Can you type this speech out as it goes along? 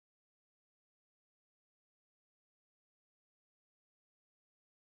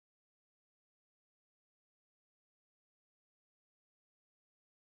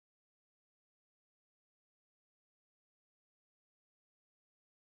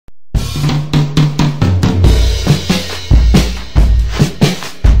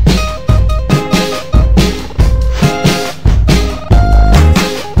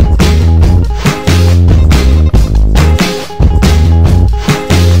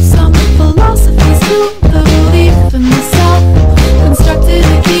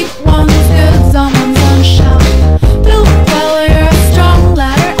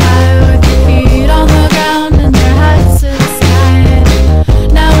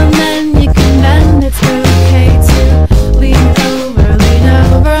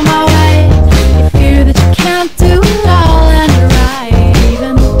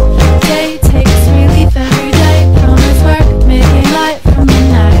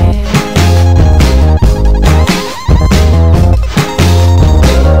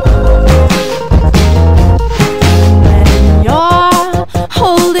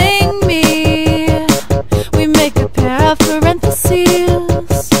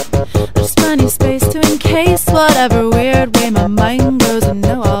whatever weird way my mind goes. I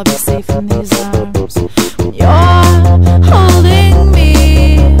know I'll be safe in these arms when you're holding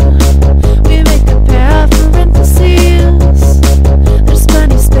me. We make a pair of parentheses. There's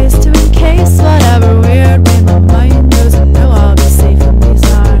plenty space to encase whatever weird way my mind goes. I know I'll be safe in these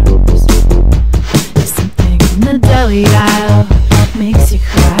arms. There's something in the deli aisle makes you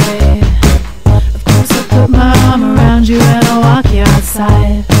cry. Of course I'll put my arm around you and I'll walk you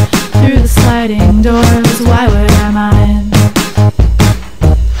outside through the sliding doors. Why would I mind?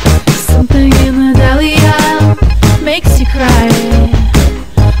 Something in the deli aisle makes you cry.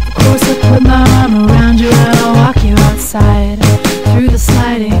 Of course I'll put my arm around you and I'll walk you outside through the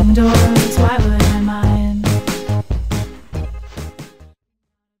sliding doors.